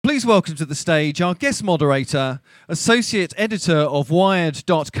please welcome to the stage our guest moderator, associate editor of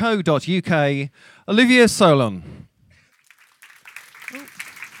Wired.co.uk, Olivia Solon.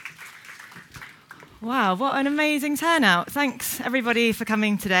 Wow, what an amazing turnout. Thanks, everybody, for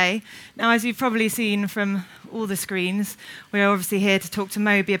coming today. Now, as you've probably seen from all the screens, we're obviously here to talk to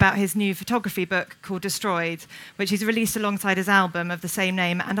Moby about his new photography book called Destroyed, which he's released alongside his album of the same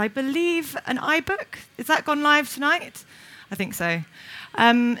name, and I believe an iBook. Is that gone live tonight? I think so.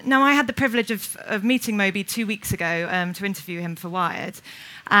 Now, I had the privilege of meeting Moby 2 weeks ago to interview him for Wired,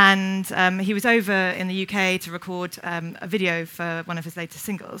 and he was over in the UK to record a video for one of his latest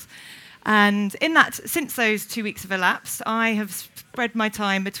singles. And in that, since those 2 weeks have elapsed, I have spread my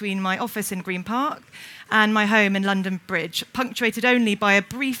time between my office in Green Park and my home in London Bridge, punctuated only by a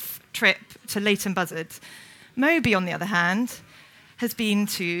brief trip to Leighton Buzzard. Moby, on the other hand, has been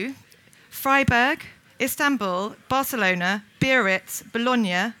to Freiburg, Istanbul, Barcelona, Biarritz,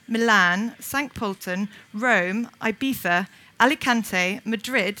 Bologna, Milan, St. Pölten, Rome, Ibiza, Alicante,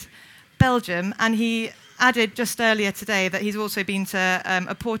 Madrid, Belgium, and he added just earlier today that he's also been to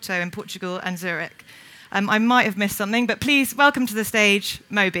Oporto in Portugal and Zurich. I might have missed something, but please welcome to the stage,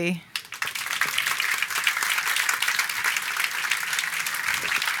 Moby.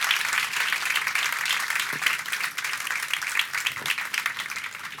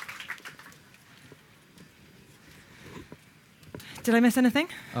 Did I miss anything?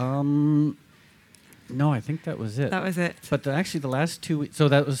 No, I think that was it. That was it. But actually, the last 2 weeks, so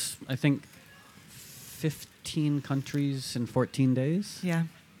that was, I think, 15 countries in 14 days. Yeah.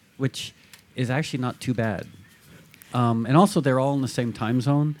 Which is actually not too bad. And also, they're all in the same time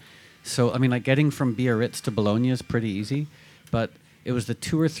zone. So, I mean, like getting from Biarritz to Bologna is pretty easy. But it was the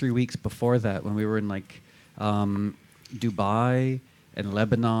 2 or 3 weeks before that when we were in like Dubai and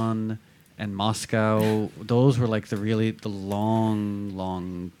Lebanon and Moscow. Those were like the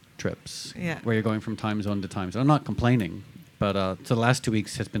long trips. Yeah. Where you're going from time zone to time zone. I'm not complaining. But so the last 2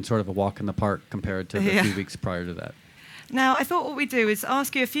 weeks has been sort of a walk in the park compared to the few weeks prior to that. Now, I thought what we'd do is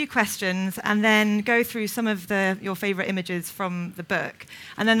ask you a few questions and then go through some of your favourite images from the book.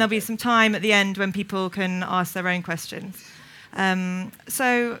 And then there'll be some time at the end when people can ask their own questions.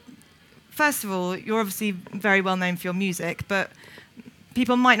 So, first of all, you're obviously very well known for your music, but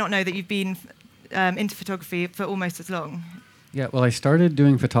people might not know that you've been into photography for almost as long. Yeah, well, I started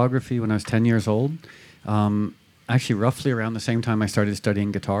doing photography when I was 10 years old. Actually, roughly around the same time I started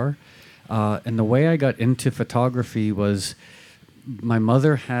studying guitar. And the way I got into photography was my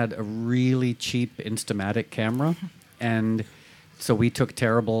mother had a really cheap Instamatic camera. And so we took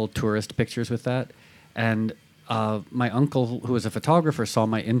terrible tourist pictures with that. And my uncle, who was a photographer, saw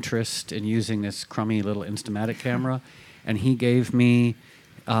my interest in using this crummy little Instamatic camera. And he gave me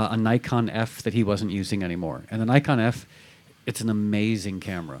a Nikon F that he wasn't using anymore. And the Nikon F, it's an amazing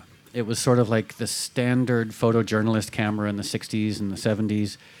camera. It was sort of like the standard photojournalist camera in the 60s and the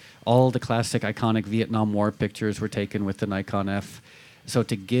 70s. All the classic iconic Vietnam War pictures were taken with the Nikon F. So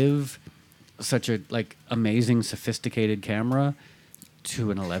to give such a like amazing, sophisticated camera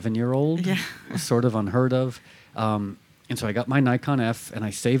to an 11-year-old was sort of unheard of. And so I got my Nikon F, and I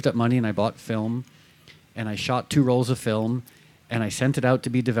saved up money, and I bought film, and I shot 2 rolls of film, and I sent it out to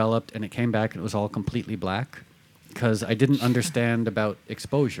be developed, and it came back, and it was all completely black because I didn't understand about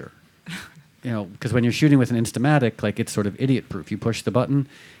exposure. You know, because when you're shooting with an Instamatic, like it's sort of idiot-proof. You push the button,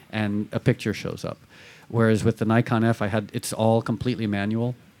 and a picture shows up. Whereas with the Nikon F, it's all completely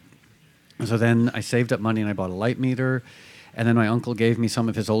manual. So then I saved up money and I bought a light meter, and then my uncle gave me some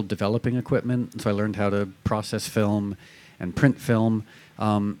of his old developing equipment. So I learned how to process film and print film,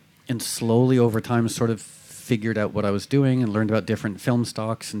 and slowly over time sort of figured out what I was doing and learned about different film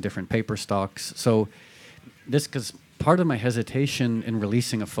stocks and different paper stocks. So because part of my hesitation in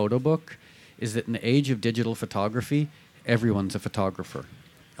releasing a photo book is that in the age of digital photography, everyone's a photographer.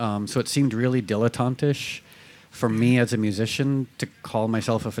 So it seemed really dilettantish for me as a musician to call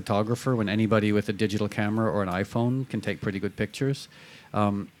myself a photographer when anybody with a digital camera or an iPhone can take pretty good pictures.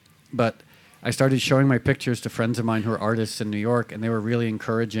 But I started showing my pictures to friends of mine who are artists in New York, and they were really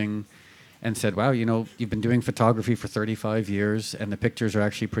encouraging and said, wow, you know, you've been doing photography for 35 years and the pictures are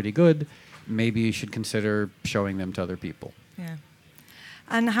actually pretty good. Maybe you should consider showing them to other people. Yeah.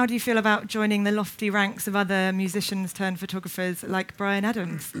 And how do you feel about joining the lofty ranks of other musicians turned photographers like Bryan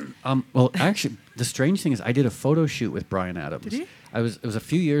Adams? Well, actually, the strange thing is I did a photo shoot with Bryan Adams. Did you? It was a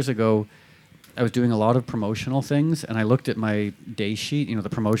few years ago. I was doing a lot of promotional things, and I looked at my day sheet, you know, the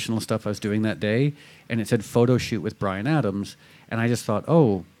promotional stuff I was doing that day, and it said photo shoot with Bryan Adams, and I just thought,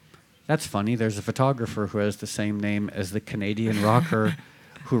 oh, that's funny. There's a photographer who has the same name as the Canadian rocker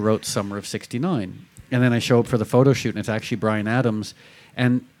who wrote Summer of '69. And then I show up for the photo shoot, and it's actually Bryan Adams.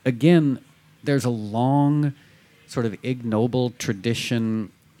 And again, there's a long sort of ignoble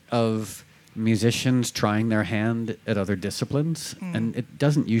tradition of musicians trying their hand at other disciplines, and it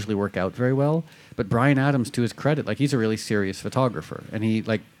doesn't usually work out very well. But Bryan Adams, to his credit, like, he's a really serious photographer, and he,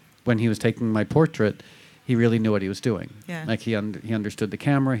 like, when he was taking my portrait, he really knew what he was doing. Yeah. Like, he understood the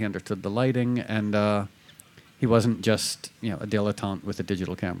camera, he understood the lighting, and he wasn't just, you know, a dilettante with a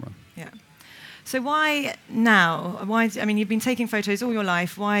digital camera. Yeah. So why now? Why? I mean, you've been taking photos all your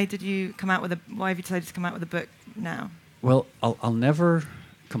life. Why have you decided to come out with a book now? Well, I'll never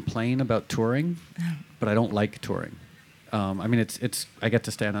complain about touring, but I don't like touring. I mean, it's I get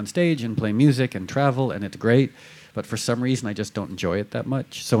to stand on stage and play music and travel, and it's great, but for some reason I just don't enjoy it that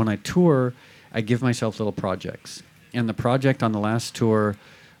much. So when I tour, I give myself little projects. And the project on the last tour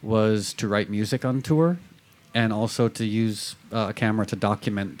was to write music on tour, and also to use a camera to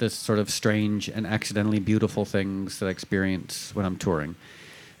document this sort of strange and accidentally beautiful things that I experience when I'm touring.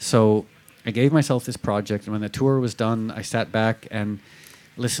 So I gave myself this project, and when the tour was done, I sat back and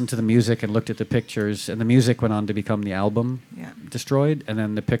listened to the music and looked at the pictures, and the music went on to become the album, Destroyed, and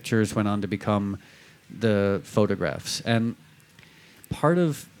then the pictures went on to become the photographs. And part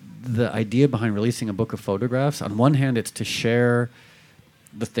of the idea behind releasing a book of photographs, on one hand, it's to share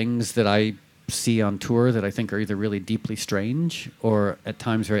the things that I see on tour that I think are either really deeply strange or at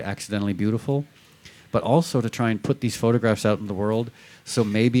times very accidentally beautiful, but also to try and put these photographs out in the world so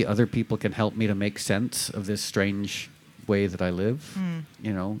maybe other people can help me to make sense of this strange way that I live,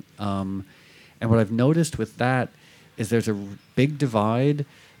 you know. And what I've noticed with that is there's a big divide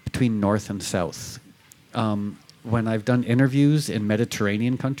between North and South. When I've done interviews in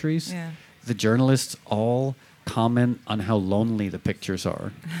Mediterranean countries, the journalists all comment on how lonely the pictures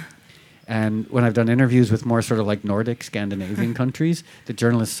are. And when I've done interviews with more sort of like Nordic, Scandinavian countries, the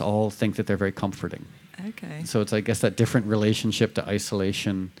journalists all think that they're very comforting. Okay. So it's, I guess, that different relationship to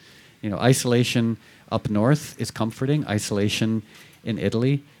isolation. You know, isolation up north is comforting. Isolation in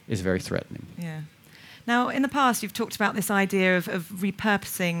Italy is very threatening. Yeah. Now, in the past, you've talked about this idea of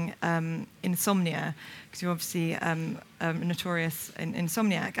repurposing insomnia, because you're obviously a notorious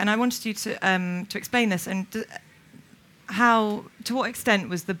insomniac. And I wanted you to explain this and to what extent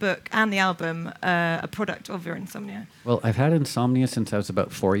was the book and the album a product of your insomnia? Well, I've had insomnia since I was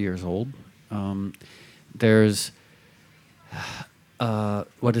about 4 years old. There's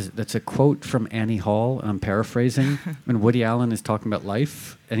what is it? That's a quote from Annie Hall, and I'm paraphrasing, when Woody Allen is talking about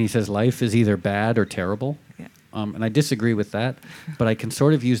life, and he says life is either bad or terrible. Yeah. And I disagree with that, but I can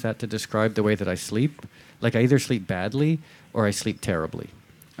sort of use that to describe the way that I sleep. Like, I either sleep badly or I sleep terribly.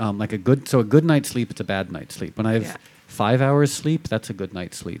 Like a good night's sleep, it's a bad night's sleep. When I have 5 hours sleep, that's a good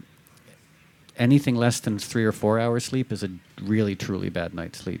night's sleep. Anything less than 3 or 4 hours sleep is a really, truly bad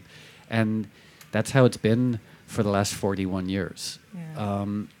night's sleep. And that's how it's been for the last 41 years. Yeah.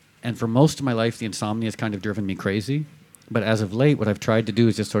 And for most of my life, the insomnia has kind of driven me crazy. But as of late, what I've tried to do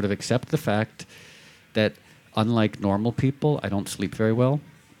is just sort of accept the fact that, unlike normal people, I don't sleep very well.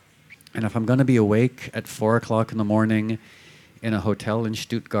 And if I'm going to be awake at 4 o'clock in the morning in a hotel in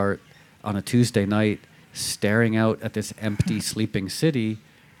Stuttgart on a Tuesday night, staring out at this empty, sleeping city,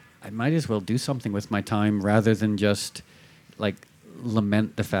 I might as well do something with my time rather than just, like,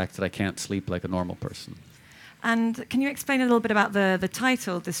 lament the fact that I can't sleep like a normal person. And can you explain a little bit about the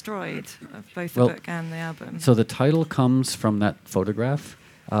title, Destroyed, of both the book and the album? So the title comes from that photograph.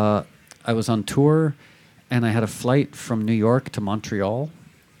 I was on tour, and I had a flight from New York to Montreal,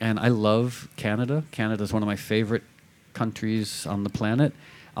 and I love Canada. Canada is one of my favorite countries on the planet.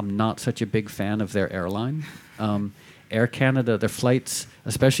 I'm not such a big fan of their airline. Air Canada, their flights,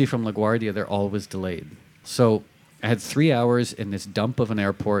 especially from LaGuardia, they're always delayed. So I had 3 hours in this dump of an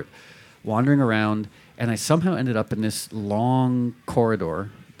airport, wandering around, and I somehow ended up in this long corridor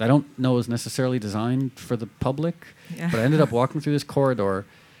that I don't know is necessarily designed for the public, but I ended up walking through this corridor,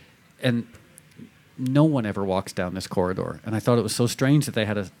 and no one ever walks down this corridor. And I thought it was so strange that they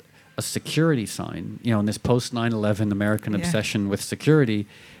had a security sign. You know, in this post-9/11 American obsession with security,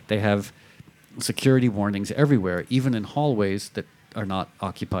 they have security warnings everywhere, even in hallways that are not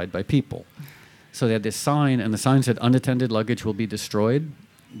occupied by people. So they had this sign, and the sign said, "Unattended luggage will be destroyed."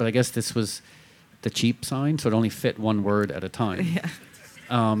 But I guess this was the cheap sign, so it only fit one word at a time.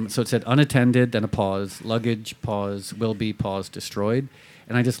 So it said unattended, then a pause, luggage, pause, will be, pause, destroyed.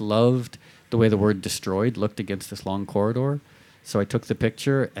 And I just loved the way the word destroyed looked against this long corridor. So I took the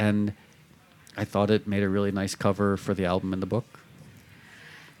picture, and I thought it made a really nice cover for the album and the book.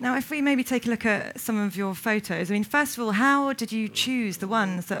 Now, if we maybe take a look at some of your photos, I mean, first of all, how did you choose the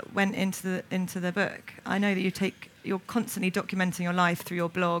ones that went into the book? I know that you take you're constantly documenting your life through your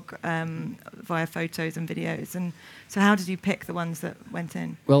blog via photos and videos. And so how did you pick the ones that went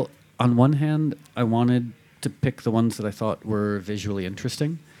in? Well, on one hand, I wanted to pick the ones that I thought were visually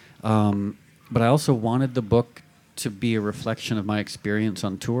interesting. But I also wanted the book to be a reflection of my experience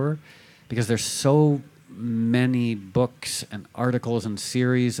on tour, because there's so many books and articles and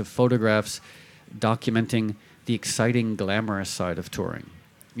series of photographs documenting the exciting, glamorous side of touring.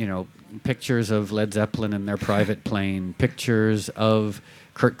 You know, pictures of Led Zeppelin in their private plane, pictures of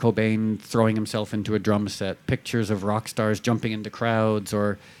Kurt Cobain throwing himself into a drum set, pictures of rock stars jumping into crowds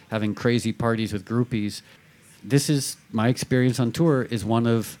or having crazy parties with groupies. This is my experience on tour, is one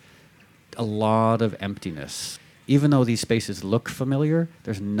of a lot of emptiness. Even though these spaces look familiar,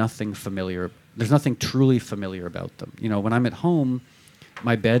 there's nothing familiar. There's nothing truly familiar about them. You know, when I'm at home,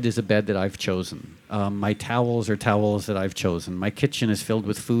 my bed is a bed that I've chosen. My towels are towels that I've chosen. My kitchen is filled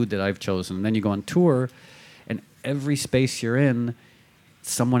with food that I've chosen. And then you go on tour, and every space you're in,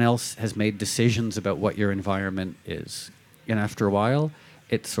 someone else has made decisions about what your environment is. And after a while,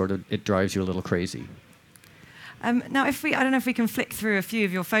 it drives you a little crazy. Now, I don't know if we can flick through a few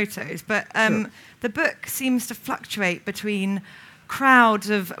of your photos, but Sure. The book seems to fluctuate between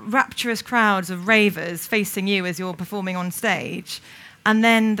rapturous crowds of ravers facing you as you're performing on stage, and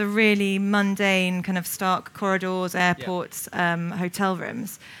then the really mundane kind of stark corridors, airports, hotel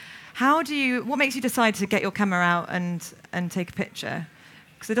rooms. What makes you decide to get your camera out and take a picture?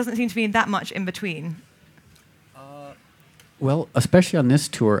 Because there doesn't seem to be that much in between. Well, especially on this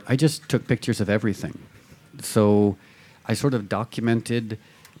tour, I just took pictures of everything. So I sort of documented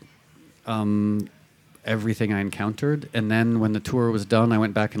everything I encountered. And then when the tour was done, I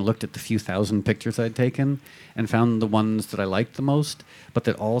went back and looked at the few thousand pictures I'd taken and found the ones that I liked the most, but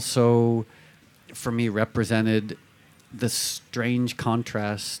that also, for me, represented the strange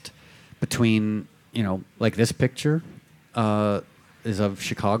contrast between, you know, like this picture is of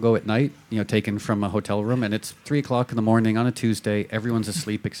Chicago at night, you know, taken from a hotel room, and it's 3 o'clock in the morning on a Tuesday. Everyone's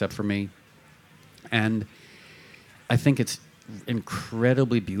asleep except for me. And I think it's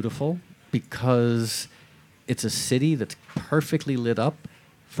incredibly beautiful because it's a city that's perfectly lit up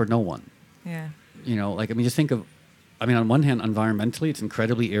for no one. Yeah. You know, like, I mean, just think of, I mean, on one hand, environmentally, it's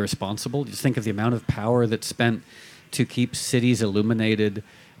incredibly irresponsible. Just think of the amount of power that's spent to keep cities illuminated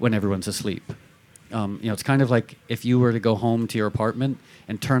when everyone's asleep. You know, it's kind of like if you were to go home to your apartment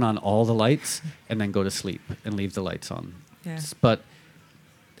and turn on all the lights and then go to sleep and leave the lights on. Yeah. But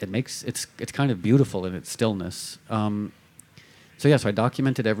it's kind of beautiful in its stillness. So I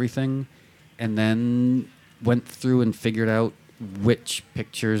documented everything, and then went through and figured out which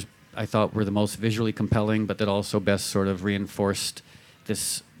pictures I thought were the most visually compelling, but that also best sort of reinforced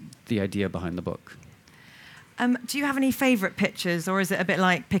the idea behind the book. Do you have any favourite pictures, or is it a bit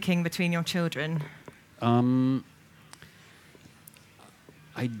like picking between your children? I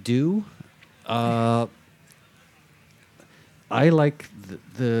do. I like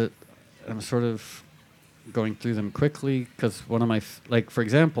I'm sort of going through them quickly because one of my, for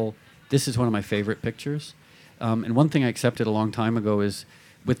example, this is one of my favorite pictures. And one thing I accepted a long time ago is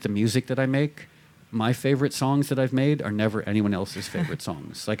with the music that I make, my favorite songs that I've made are never anyone else's favorite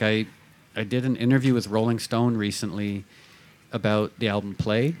songs. Like I did an interview with Rolling Stone recently about the album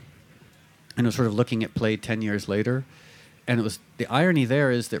Play, and I was sort of looking at Play 10 years later. And it was, the irony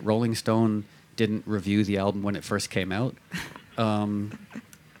there is that Rolling Stone didn't review the album when it first came out.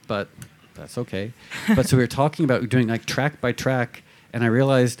 But that's okay. But so we were talking about doing like track by track, and I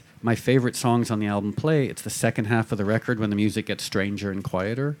realized my favorite songs on the album Play, it's the second half of the record when the music gets stranger and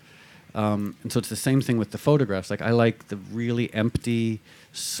quieter. And so it's the same thing with the photographs. Like I like the really empty,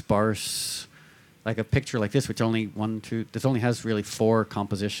 sparse, like a picture like this, which only has really 4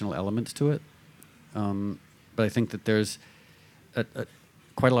 compositional elements to it. But I think that there's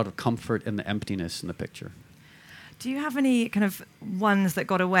quite a lot of comfort in the emptiness in the picture. Do you have any kind of ones that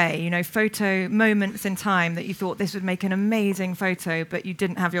got away, you know, photo moments in time that you thought this would make an amazing photo, but you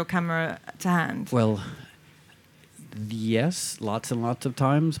didn't have your camera to hand? Well, yes, lots and lots of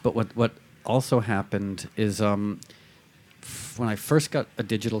times. But what also happened is when I first got a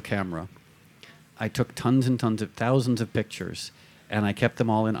digital camera, I took thousands of pictures, and I kept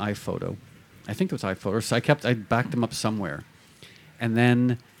them all in iPhoto. I think it was iPhoto. So I backed them up somewhere. And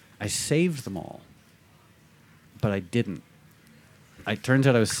then I saved them all. But I didn't. It turns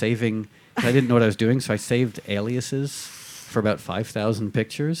out I was saving, I didn't know what I was doing, so I saved aliases for about 5,000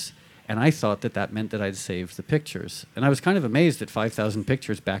 pictures, and I thought that meant that I'd saved the pictures. And I was kind of amazed that 5,000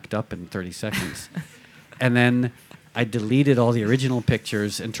 pictures backed up in 30 seconds. And then I deleted all the original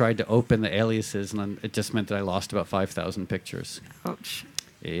pictures and tried to open the aliases, and then it just meant that I lost about 5,000 pictures. Ouch.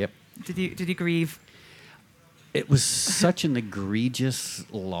 Yep. Did you grieve? it was such an egregious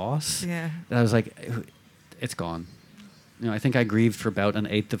loss Yeah. that I was like, it's gone. I think I grieved for about an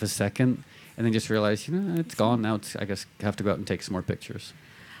eighth of a second, and then just realized, it's gone now. I guess I have to go out and take some more pictures.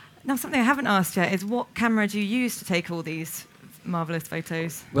 Now, something I haven't asked yet is what camera do you use to take all these marvelous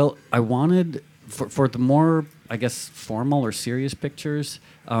photos? Well, I wanted, for the more, I guess, formal or serious pictures,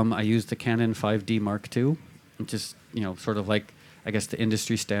 I used the Canon 5D Mark II, which is, sort of like, I guess, the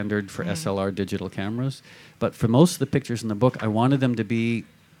industry standard for SLR digital cameras. But for most of the pictures in the book, I wanted them to be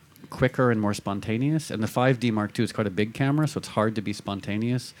quicker and more spontaneous. And the 5D Mark II is quite a big camera, so it's hard to be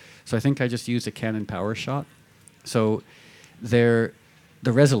spontaneous. So I think I just used a Canon PowerShot. So the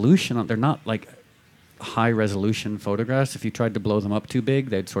resolution, they're not like high resolution photographs. If you tried to blow them up too big,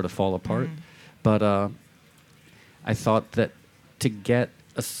 they'd sort of fall apart. But I thought that to get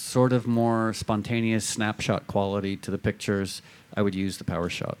a sort of more spontaneous snapshot quality to the pictures, I would use the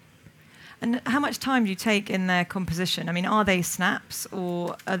PowerShot. And how much time do you take in their composition? I mean, are they snaps,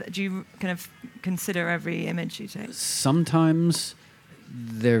 or do you kind of consider every image you take? Sometimes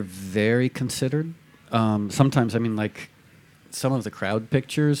they're very considered. Sometimes, I mean, like some of the crowd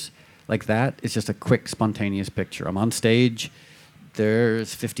pictures, like that, is just a quick, spontaneous picture. I'm on stage,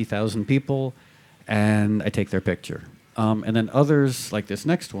 there's 50,000 people, and I take their picture. And then others, like this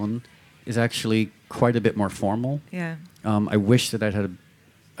next one, is actually quite a bit more formal. Yeah. I wish that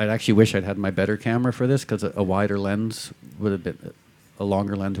I'd actually wish I'd had my better camera for this, because a wider lens would have been, a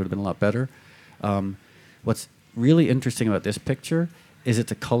longer lens would have been a lot better. What's really interesting about this picture is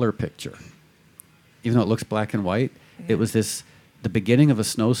it's a color picture. Even though it looks black and white, it was the beginning of a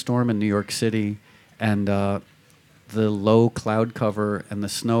snowstorm in New York City, and the low cloud cover and the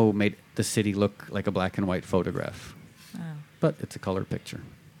snow made the city look like a black and white photograph. Oh. But it's a color picture.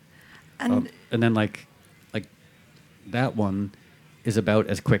 And then like that one is about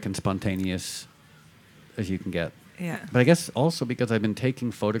as quick and spontaneous as you can get. yeah. But I guess also because I've been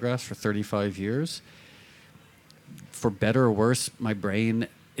taking photographs for 35 years, for better or worse, my brain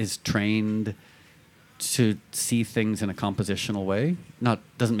is trained to see things in a compositional way.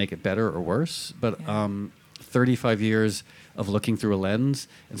 Doesn't make it better or worse, but 35 years of looking through a lens,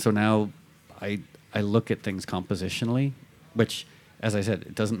 and so now I look at things compositionally, which, as I said,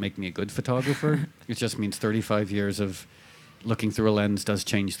 it doesn't make me a good photographer. It just means 35 years of looking through a lens does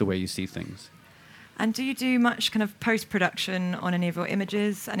change the way you see things. And do you do much kind of post-production on any of your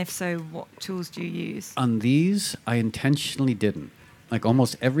images? And if so, what tools do you use? On these, I intentionally didn't. Like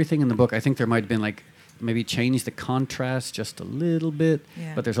almost everything in the book, I think there might have been like maybe change the contrast just a little bit,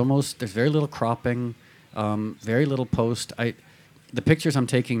 but there's very little cropping, very little post. The pictures I'm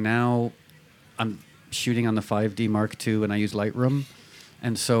taking now, I'm shooting on the 5D Mark II, and I use Lightroom.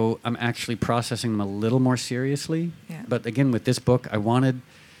 And so I'm actually processing them a little more seriously. Yeah. But again, with this book, I wanted,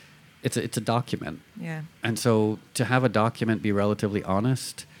 it's a document. Yeah. And so to have a document be relatively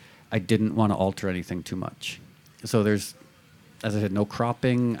honest, I didn't want to alter anything too much. So there's, as I said, no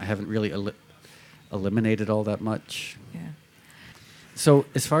cropping. I haven't really eliminated all that much. Yeah. So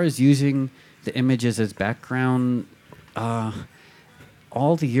as far as using the images as background,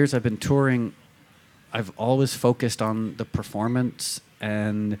 all the years I've been touring, I've always focused on the performance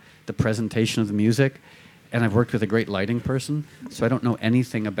and the presentation of the music, and I've worked with a great lighting person, so I don't know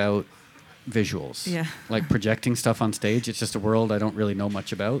anything about visuals. Yeah. Like projecting stuff on stage, it's just a world I don't really know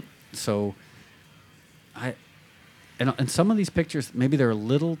much about. So and some of these pictures, maybe they're a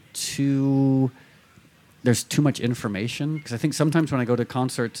little too, there's too much information, because I think sometimes when I go to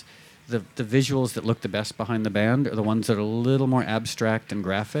concerts, the visuals that look the best behind the band are the ones that are a little more abstract and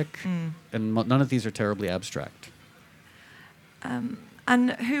graphic, and none of these are terribly abstract.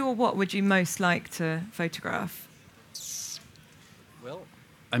 And who or what would you most like to photograph? Well,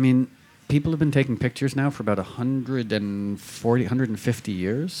 I mean, people have been taking pictures now for about 140, 150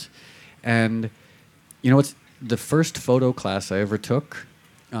 years, and it's the first photo class I ever took.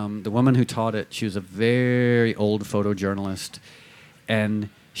 The woman who taught it, she was a very old photojournalist, and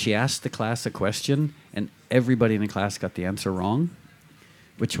she asked the class a question, and everybody in the class got the answer wrong,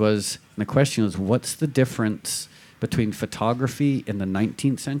 which was, and the question was, what's the difference between photography in the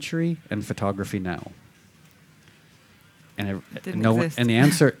 19th century and photography now? And Exist. the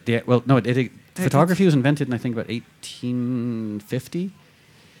answer, photography was invented in, I think, about 1850.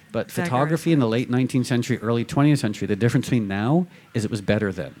 But photography in the late 19th century, early 20th century, the difference between now is it was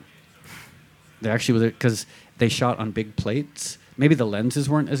better then. They actually, because they shot on big plates. Maybe the lenses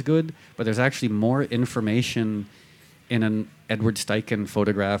weren't as good, but there's actually more information in an Edward Steichen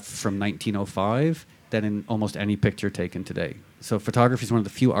photograph from 1905 than in almost any picture taken today. So photography is one of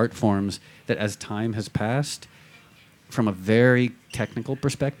the few art forms that, as time has passed, from a very technical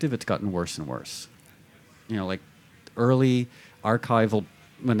perspective, it's gotten worse and worse. like early archival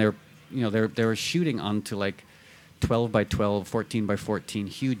when they were shooting onto like 12 by 12, 14 by 14,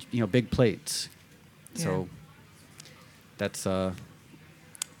 huge, big plates. Yeah. So that's so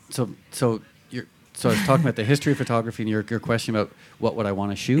I was talking about the history of photography and your question about what would I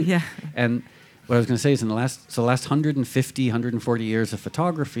want to shoot. Yeah. And what I was going to say is in the last 150, 140 years of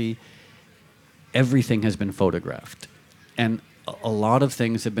photography, everything has been photographed. And a lot of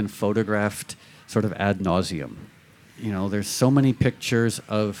things have been photographed sort of ad nauseum. There's so many pictures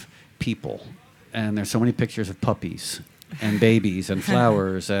of people, and there's so many pictures of puppies and babies and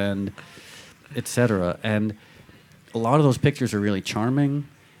flowers and etc. And a lot of those pictures are really charming,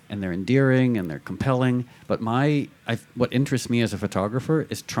 and they're endearing, and they're compelling. But what interests me as a photographer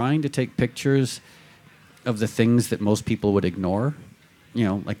is trying to take pictures of the things that most people would ignore.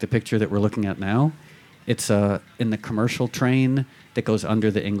 Like the picture that we're looking at now. It's in the commercial train that goes under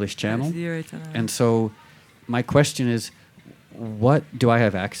the English Channel. That's the Eurotunnel. And so my question is, what do I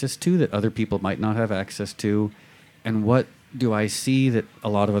have access to that other people might not have access to? And what do I see that a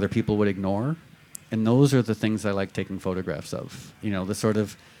lot of other people would ignore? And those are the things I like taking photographs of. The sort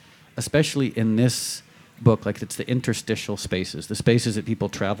of, especially in this book, like it's the interstitial spaces, the spaces that people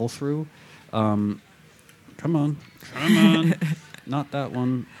travel through. Come on. Not that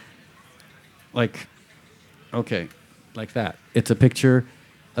one. Like, okay, like that. It's a picture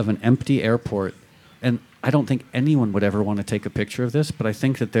of an empty airport. And I don't think anyone would ever want to take a picture of this, but I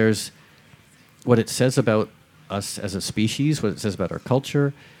think that there's what it says about us as a species, what it says about our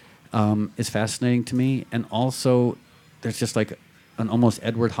culture, is fascinating to me. And also, there's just like an almost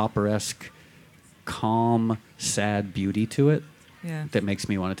Edward Hopper-esque, calm, sad beauty to it that makes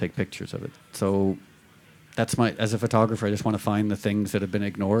me want to take pictures of it. So that's as a photographer, I just want to find the things that have been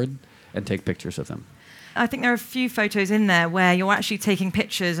ignored and take pictures of them. I think there are a few photos in there where you're actually taking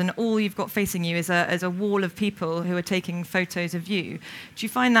pictures and all you've got facing you is a wall of people who are taking photos of you. Do you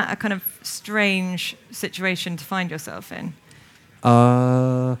find that a kind of strange situation to find yourself in?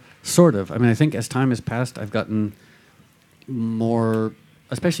 Sort of. I mean, I think as time has passed, I've gotten more,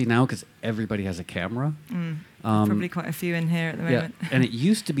 especially now because everybody has a camera. Probably quite a few in here at the moment. Yeah. And it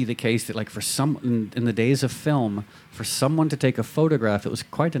used to be the case that, like, for in the days of film, for someone to take a photograph, it was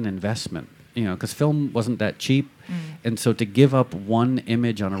quite an investment. Because film wasn't that cheap. And so to give up one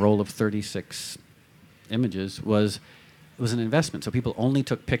image on a roll of 36 images was an investment. So people only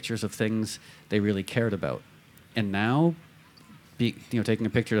took pictures of things they really cared about. And now, taking a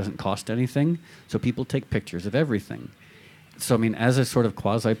picture doesn't cost anything, so people take pictures of everything. So, I mean, as a sort of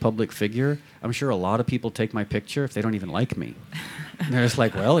quasi-public figure, I'm sure a lot of people take my picture if they don't even like me. And they're just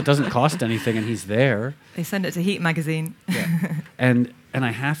like, well, it doesn't cost anything, and he's there. They send it to Heat magazine. Yeah. And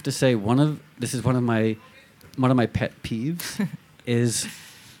I have to say, one of my pet peeves is,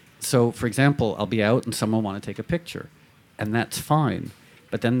 so for example, I'll be out and someone want to take a picture, and that's fine,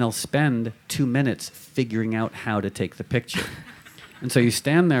 but then they'll spend 2 minutes figuring out how to take the picture. And so you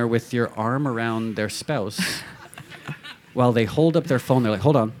stand there with your arm around their spouse while they hold up their phone. They're like,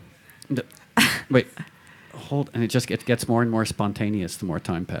 hold on. Wait. And it just gets more and more spontaneous the more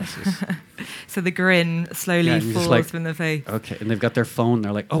time passes. So the grin slowly falls from the face. Okay, and they've got their phone.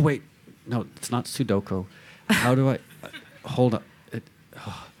 They're like, oh, wait. No, it's not Sudoku. How do I... hold on.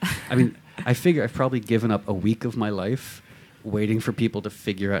 I mean, I figure I've probably given up a week of my life waiting for people to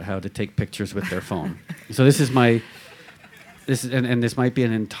figure out how to take pictures with their phone. So this is this might be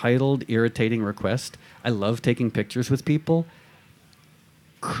an entitled, irritating request. I love taking pictures with people.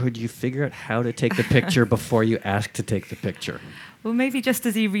 Could you figure out how to take the picture before you ask to take the picture? Well, maybe just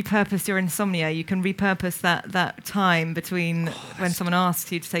as you repurpose your insomnia, you can repurpose that time between when someone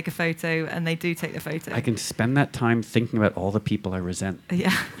asks you to take a photo and they do take the photo. I can spend that time thinking about all the people I resent.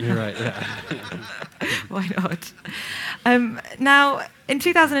 Yeah. You're right, yeah. Why not? Now, in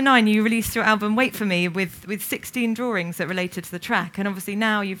 2009, you released your album Wait For Me with 16 drawings that related to the track. And obviously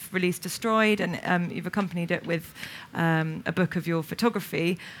now you've released Destroyed and you've accompanied it with a book of your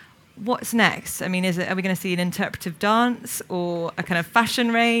photography. What's next? I mean, are we going to see an interpretive dance or a kind of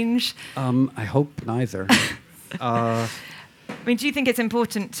fashion range? I hope neither. I mean, do you think it's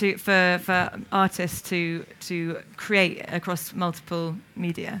important for artists to create across multiple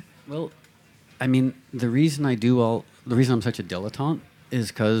media? Well, I mean, the reason I'm such a dilettante is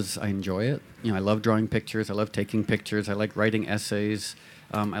because I enjoy it. I love drawing pictures. I love taking pictures. I like writing essays.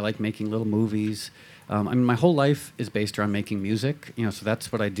 I like making little movies. I mean, my whole life is based around making music, so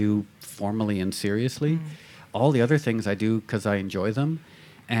that's what I do formally and seriously. All the other things I do because I enjoy them.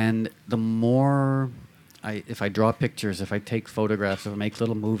 And the more if I draw pictures, if I take photographs, if I make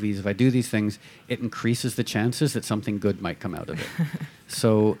little movies, if I do these things, it increases the chances that something good might come out of it.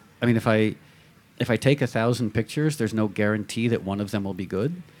 So, I mean, if I take 1,000 pictures, there's no guarantee that one of them will be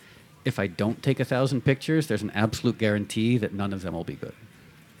good. If I don't take 1,000 pictures, there's an absolute guarantee that none of them will be good.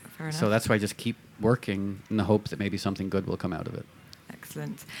 Fair enough. So that's why I just keep working in the hope that maybe something good will come out of it.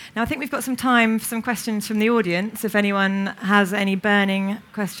 Excellent. Now, I think we've got some time for some questions from the audience, if anyone has any burning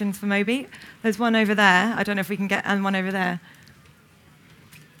questions for Moby. There's one over there. I don't know if we can get, and one over there.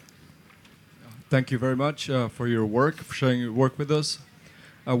 Thank you very much for your work, for sharing your work with us.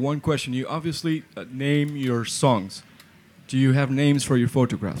 One question. You obviously name your songs. Do you have names for your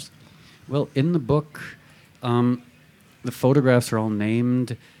photographs? Well, in the book, the photographs are all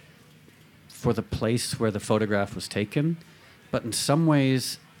named for the place where the photograph was taken. But in some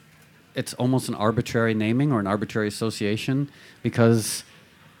ways, it's almost an arbitrary naming or an arbitrary association because,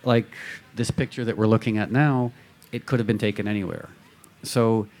 like this picture that we're looking at now, it could have been taken anywhere.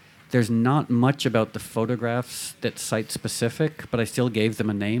 So there's not much about the photographs that's site-specific, but I still gave them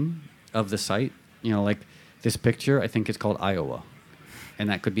a name of the site. You know, like this picture, I think it's called Iowa. And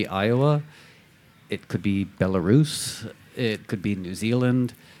that could be Iowa. It could be Belarus. It could be New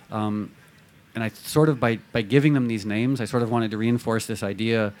Zealand. And I sort of, by giving them these names, I sort of wanted to reinforce this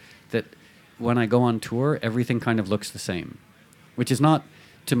idea that when I go on tour, everything kind of looks the same, which is not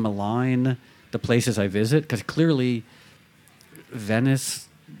to malign the places I visit, because clearly Venice,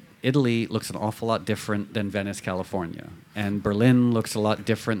 Italy looks an awful lot different than Venice, California. And Berlin looks a lot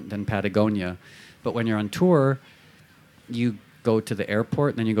different than Patagonia. But when you're on tour, you go to the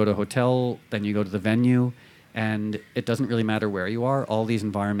airport, then you go to a hotel, then you go to the venue, and it doesn't really matter where you are. All these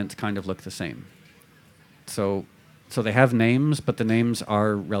environments kind of look the same. So they have names, but the names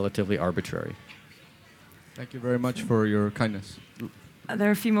are relatively arbitrary. Thank you very much for your kindness. There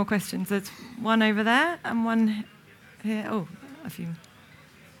are a few more questions. There's one over there and one here. Oh, a few.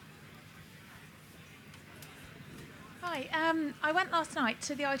 Hi, I went last night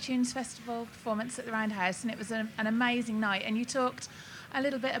to the iTunes Festival performance at the Roundhouse, and it was an amazing night. And you talked a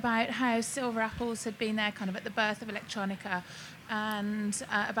little bit about how Silver Apples had been there kind of at the birth of electronica, and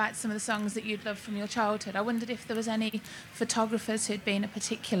about some of the songs that you'd loved from your childhood. I wondered if there was any photographers who'd been a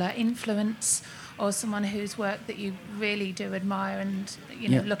particular influence, or someone whose work that you really do admire and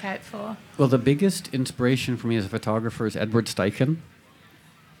look out for. Well, the biggest inspiration for me as a photographer is Edward Steichen.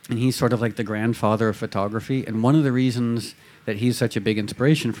 And he's sort of like the grandfather of photography. And one of the reasons that he's such a big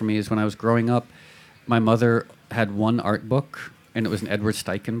inspiration for me is when I was growing up, my mother had one art book, and it was an Edward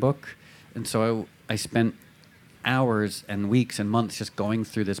Steichen book. And so I spent hours and weeks and months just going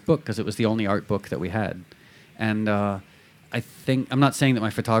through this book because it was the only art book that we had. And I think, I'm not saying that my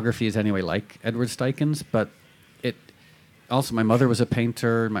photography is anyway like Edward Steichen's, but it also, my mother was a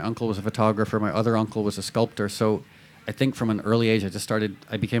painter, my uncle was a photographer, my other uncle was a sculptor. So I think from an early age,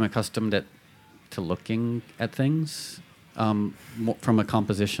 I became accustomed to looking at things from a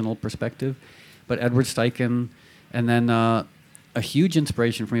compositional perspective. But Edward Steichen, and then a huge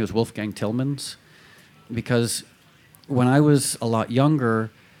inspiration for me was Wolfgang Tillmans, because when I was a lot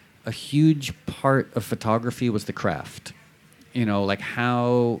younger, a huge part of photography was the craft. You know, like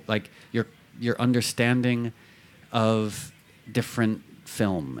how, like your understanding of different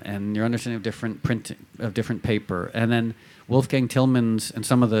film and your understanding of different printing, of different paper. And then Wolfgang Tillmans and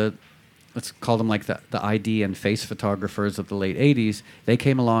some of the, let's call them like the ID and face photographers of the late 80s, they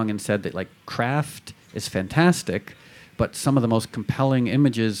came along and said that like craft is fantastic, but some of the most compelling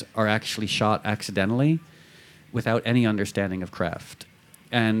images are actually shot accidentally without any understanding of craft.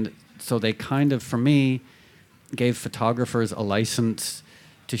 And so they kind of, for me, gave photographers a license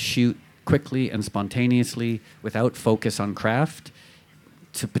to shoot quickly and spontaneously without focus on craft,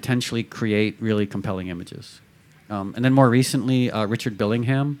 to potentially create really compelling images. And then more recently, Richard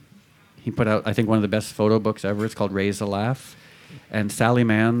Billingham, he put out, I think, one of the best photo books ever. It's called Raise a Laugh. And Sally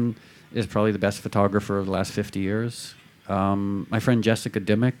Mann is probably the best photographer of the last 50 years. My friend Jessica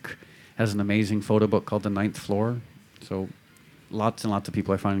Dimmick has an amazing photo book called The Ninth Floor. So lots and lots of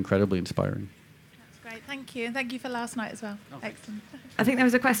people I find incredibly inspiring. That's great, thank you. And thank you for last night as well. Oh. Excellent. I think there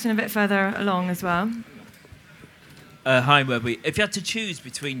was a question a bit further along as well. Hi, Moby. If you had to choose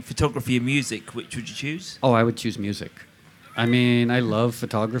between photography and music, which would you choose? Oh, I would choose music. I mean, I love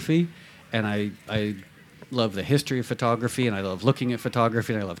photography, and I love the history of photography, and I love looking at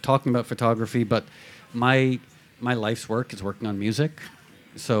photography, and I love talking about photography, but my life's work is working on music.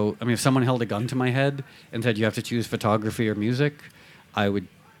 So, I mean, if someone held a gun to my head and said, you have to choose photography or music, I would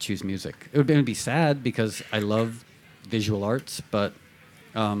choose music. It would be sad because I love visual arts, but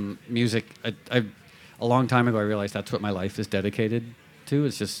music, a long time ago, I realized that's what my life is dedicated to.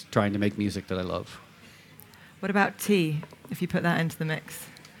 It's just trying to make music that I love. What about tea, if you put that into the mix?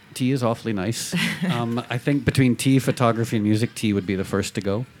 Tea is awfully nice. I think between tea, photography, and music, tea would be the first to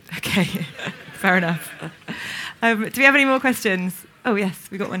go. Okay. Fair enough. Do we have any more questions? Oh, yes,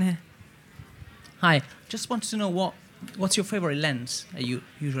 we got one here. Hi, just wanted to know what's your favorite lens that you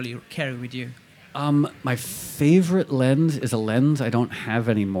usually carry with you? My favorite lens is a lens I don't have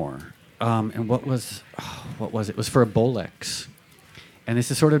anymore. And what was it? It was for a Bolex. And this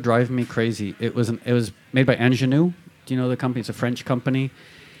is sort of driving me crazy. It was made by Ingenieux. Do you know the company? It's a French company.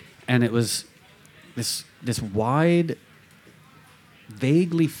 And it was this wide,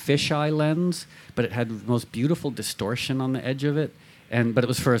 vaguely fisheye lens, but it had the most beautiful distortion on the edge of it. But it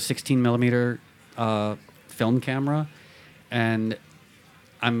was for a 16 millimeter film camera. And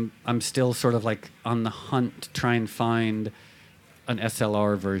I'm still sort of like on the hunt to try and find an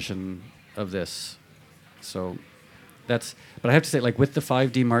SLR version of this. So but I have to say, like with the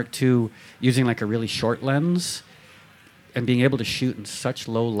 5D Mark II, using like a really short lens and being able to shoot in such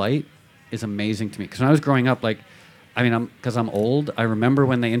low light is amazing to me. Because when I was growing up, because I'm old, I remember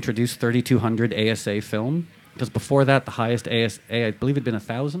when they introduced 3200 ASA film. Because before that, the highest ASA, I believe, had been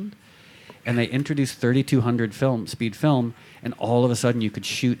 1000. And they introduced 3200 speed film, and all of a sudden you could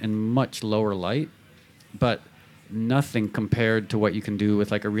shoot in much lower light, but nothing compared to what you can do with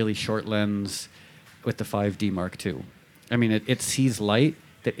like a really short lens with the 5D Mark II. I mean, it sees light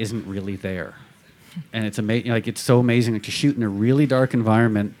that isn't really there, and it's amazing. Like it's so amazing to shoot in a really dark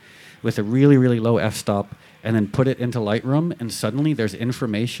environment with a really, really low f-stop, and then put it into Lightroom, and suddenly there's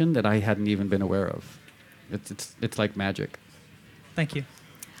information that I hadn't even been aware of. It's like magic. Thank you.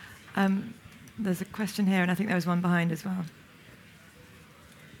 There's a question here, and I think there was one behind as well.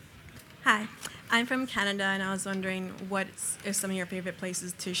 Hi, I'm from Canada, and I was wondering what are some of your favorite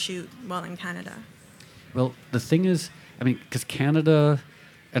places to shoot while in Canada? Well, the thing is, because Canada,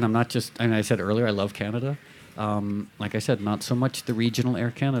 and I said earlier, I love Canada. Like I said, not so much the regional Air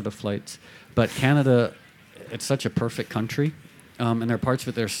Canada flights, but Canada, it's such a perfect country, and there are parts of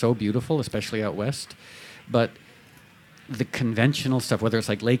it that are so beautiful, especially out west, but the conventional stuff, whether it's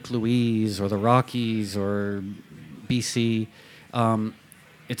like Lake Louise or the Rockies or BC,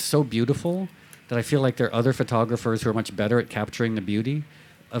 it's so beautiful that I feel like there are other photographers who are much better at capturing the beauty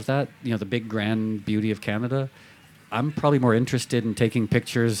of that, the big grand beauty of Canada. I'm probably more interested in taking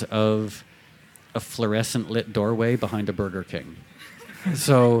pictures of a fluorescent lit doorway behind a Burger King.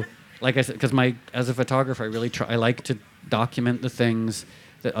 So, like I said, because as a photographer, I like to document the things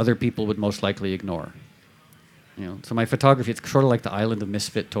that other people would most likely ignore. So my photography, it's sort of like the island of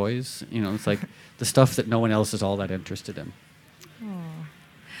misfit toys. It's like the stuff that no one else is all that interested in.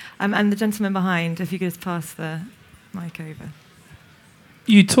 And the gentleman behind, if you could just pass the mic over.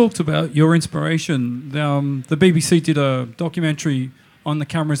 You talked about your inspiration. The BBC did a documentary on the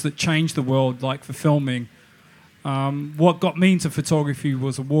cameras that changed the world, like for filming. What got me into photography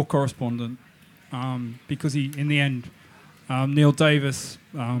was a war correspondent, because in the end, Neil Davis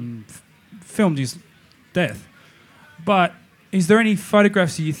filmed his death. But is there any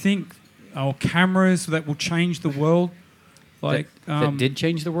photographs that you think, or cameras that will change the world? Like that did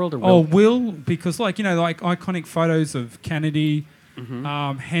change the world, or will? Will, because like iconic photos of Kennedy,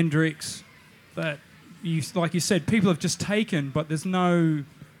 Hendrix, that like you said, people have just taken, but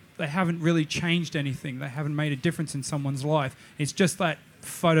they haven't really changed anything. They haven't made a difference in someone's life. It's just that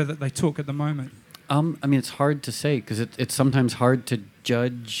photo that they took at the moment. It's hard to say because it's sometimes hard to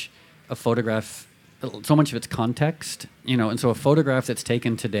judge a photograph. So much of its context, and so a photograph that's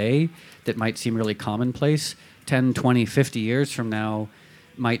taken today that might seem really commonplace, 10, 20, 50 years from now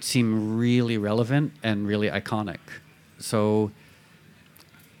might seem really relevant and really iconic. So,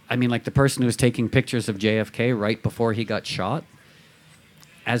 like the person who was taking pictures of JFK right before he got shot,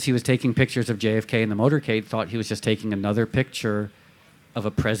 as he was taking pictures of JFK in the motorcade, thought he was just taking another picture of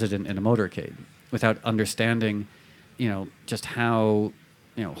a president in a motorcade without understanding, just how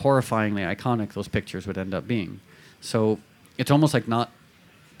horrifyingly iconic those pictures would end up being. So it's almost like not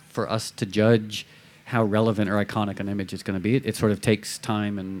for us to judge how relevant or iconic an image is going to be. It sort of takes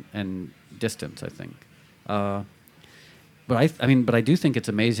time and distance, I think. But I do think it's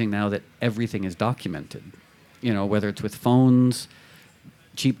amazing now that everything is documented. Whether it's with phones,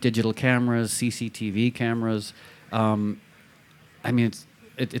 cheap digital cameras, CCTV cameras.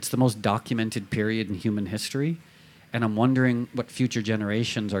 It's the most documented period in human history. And I'm wondering what future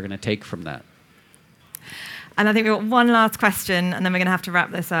generations are going to take from that. And I think we've got one last question, and then we're going to have to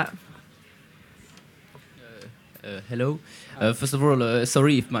wrap this up. Hello. First of all,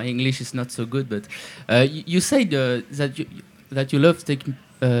 sorry if my English is not so good, but you said that you love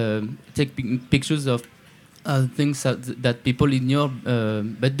taking pictures of things that people ignore.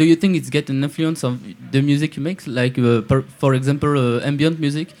 But do you think it's get an influence of the music you make? Like, for example, ambient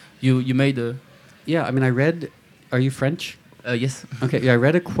music. You made. Yeah, I read. Are you French? Yes. Okay. Yeah, I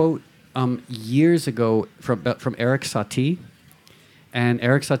read a quote years ago from Eric Satie. And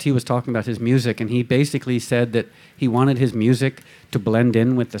Eric Satie was talking about his music, and he basically said that he wanted his music to blend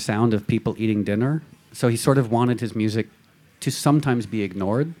in with the sound of people eating dinner. So he sort of wanted his music to sometimes be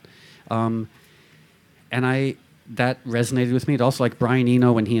ignored. And that resonated with me. It also, like Brian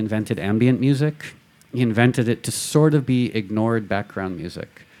Eno, when he invented ambient music, he invented it to sort of be ignored background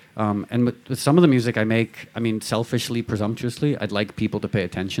music. And with some of the music I make, I mean, selfishly, presumptuously, I'd like people to pay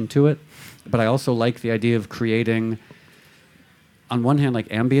attention to it. But I also like the idea of creating, on one hand, like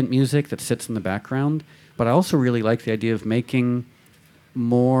ambient music that sits in the background, but I also really like the idea of making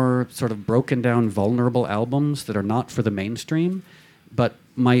more sort of broken down, vulnerable albums that are not for the mainstream, but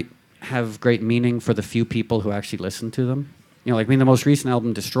might have great meaning for the few people who actually listen to them. You know, like, I mean, the most recent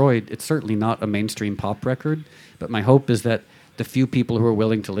album, Destroyed, it's certainly not a mainstream pop record, but my hope is that the few people who are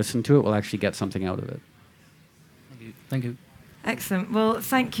willing to listen to it will actually get something out of it. Thank you. Excellent. Well,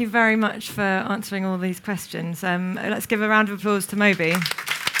 thank you very much for answering all these questions. Let's give a round of applause to Moby.